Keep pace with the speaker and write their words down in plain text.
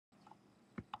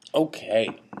Okay,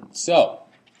 so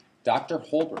Dr.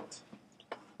 Holbert,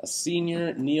 a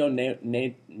senior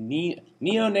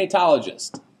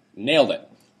neonatologist, nailed it,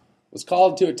 was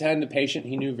called to attend a patient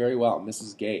he knew very well,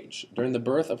 Mrs. Gage, during the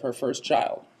birth of her first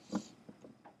child.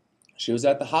 She was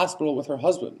at the hospital with her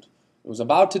husband and was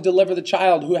about to deliver the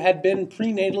child who had been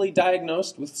prenatally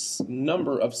diagnosed with a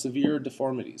number of severe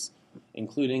deformities,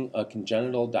 including a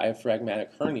congenital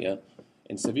diaphragmatic hernia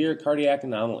and severe cardiac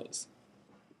anomalies.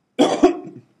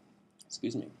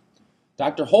 Excuse me.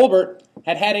 Dr. Holbert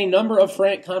had had a number of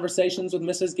frank conversations with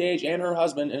Mrs. Gage and her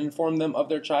husband and informed them that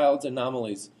their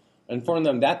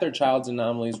child's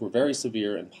anomalies were very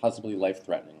severe and possibly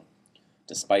life-threatening.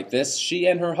 Despite this, she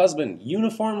and her husband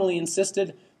uniformly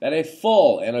insisted that a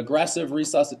full and aggressive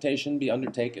resuscitation be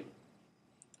undertaken.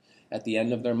 At the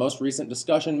end of their most recent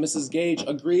discussion, Mrs. Gage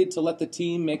agreed to let the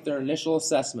team make their initial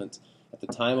assessment at the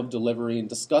time of delivery and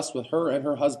discuss with her and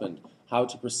her husband how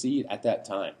to proceed at that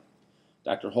time.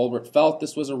 Dr. Holbert felt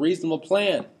this was a reasonable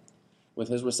plan. With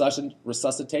his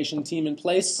resuscitation team in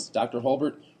place, Dr.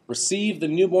 Holbert received the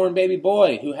newborn baby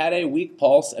boy who had a weak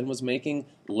pulse and was making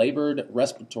labored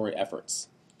respiratory efforts.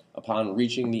 Upon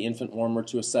reaching the infant warmer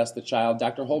to assess the child,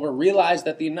 Dr. Holbert realized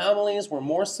that the anomalies were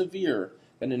more severe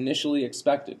than initially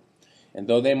expected, and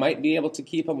though they might be able to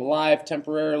keep him alive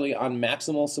temporarily on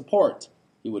maximal support,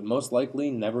 he would most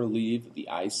likely never leave the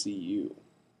ICU.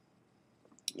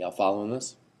 Y'all following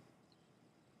this?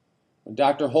 When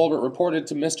Dr. Holbert reported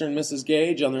to Mr. and Mrs.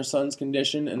 Gage on their son's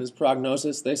condition and his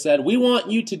prognosis, they said, "We want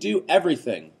you to do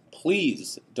everything.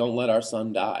 Please don't let our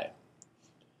son die."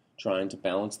 Trying to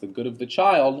balance the good of the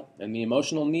child and the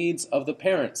emotional needs of the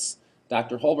parents,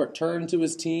 Dr. Holbert turned to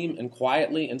his team and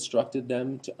quietly instructed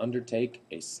them to undertake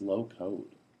a slow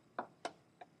code.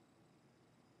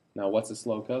 Now, what's a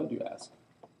slow code, you ask?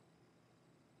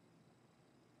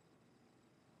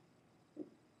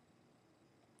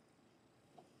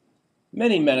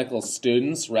 Many medical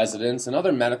students, residents, and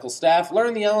other medical staff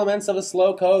learn the elements of a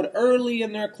slow code early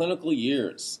in their clinical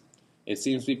years. It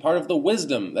seems to be part of the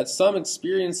wisdom that some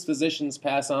experienced physicians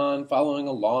pass on following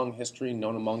a long history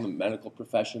known among the medical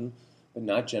profession, but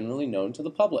not generally known to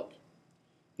the public.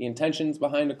 The intentions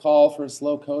behind a call for a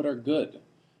slow code are good.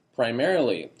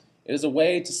 Primarily, it is a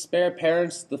way to spare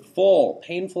parents the full,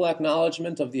 painful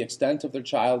acknowledgement of the extent of their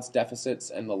child's deficits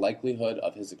and the likelihood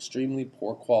of his extremely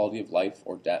poor quality of life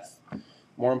or death.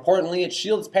 More importantly, it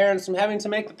shields parents from having to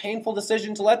make the painful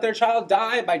decision to let their child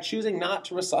die by choosing not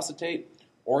to resuscitate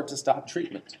or to stop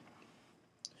treatment.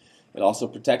 It also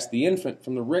protects the infant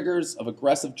from the rigors of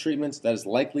aggressive treatment that is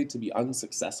likely to be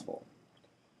unsuccessful.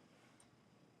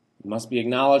 It must be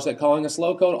acknowledged that calling a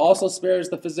slow code also spares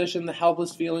the physician the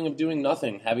helpless feeling of doing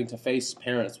nothing, having to face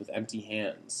parents with empty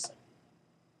hands.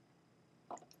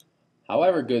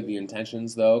 However good the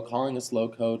intentions, though, calling a slow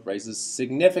code raises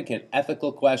significant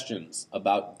ethical questions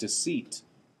about deceit,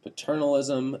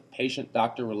 paternalism,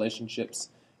 patient-doctor relationships,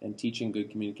 and teaching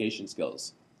good communication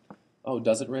skills. Oh,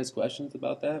 does it raise questions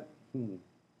about that?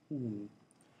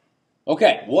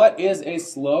 Okay, what is a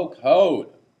slow code?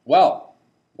 Well,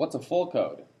 what's a full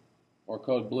code? Or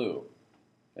code blue?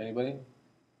 Anybody?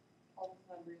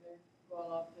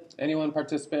 Anyone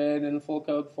participated in full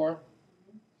code before?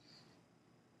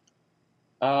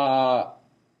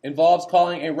 Involves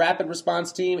calling a rapid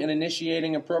response team and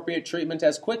initiating appropriate treatment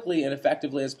as quickly and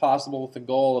effectively as possible with the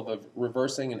goal of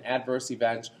reversing an adverse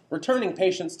event, returning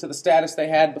patients to the status they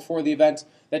had before the event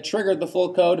that triggered the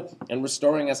full code, and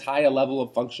restoring as high a level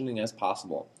of functioning as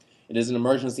possible. It is an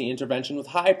emergency intervention with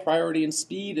high priority, and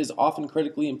speed is often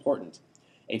critically important.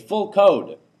 A full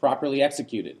code, properly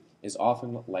executed, is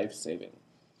often life-saving.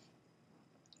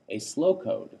 A slow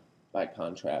code, by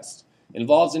contrast,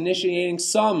 involves initiating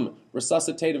some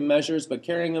resuscitative measures but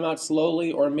carrying them out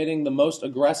slowly or omitting the most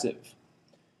aggressive.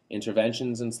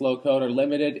 Interventions in slow code are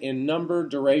limited in number,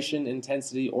 duration,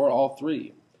 intensity, or all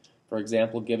three. For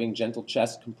example, giving gentle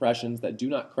chest compressions that do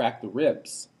not crack the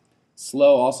ribs.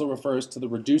 Slow also refers to the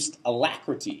reduced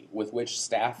alacrity with which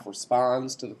staff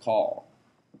responds to the call.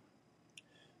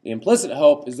 The implicit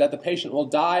hope is that the patient will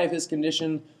die of his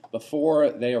condition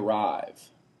before they arrive.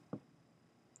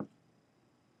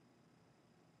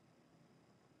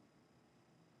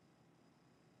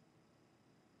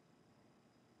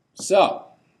 So,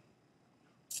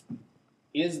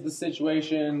 is the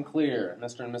situation clear?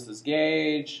 Mr. and Mrs.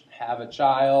 Gage have a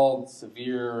child,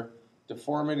 severe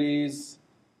deformities.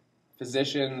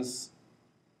 Physicians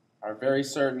are very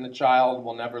certain the child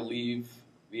will never leave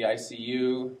the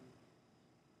ICU.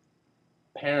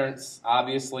 Parents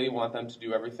obviously want them to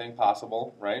do everything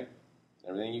possible, right?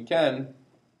 Everything you can.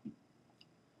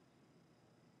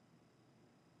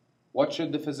 What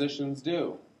should the physicians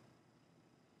do?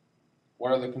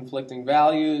 What are the conflicting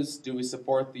values? Do we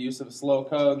support the use of a slow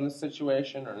code in this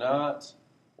situation or not?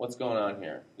 What's going on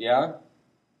here? Yeah?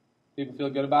 People feel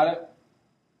good about it?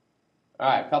 All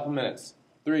right, a couple minutes.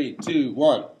 3, 2,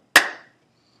 1.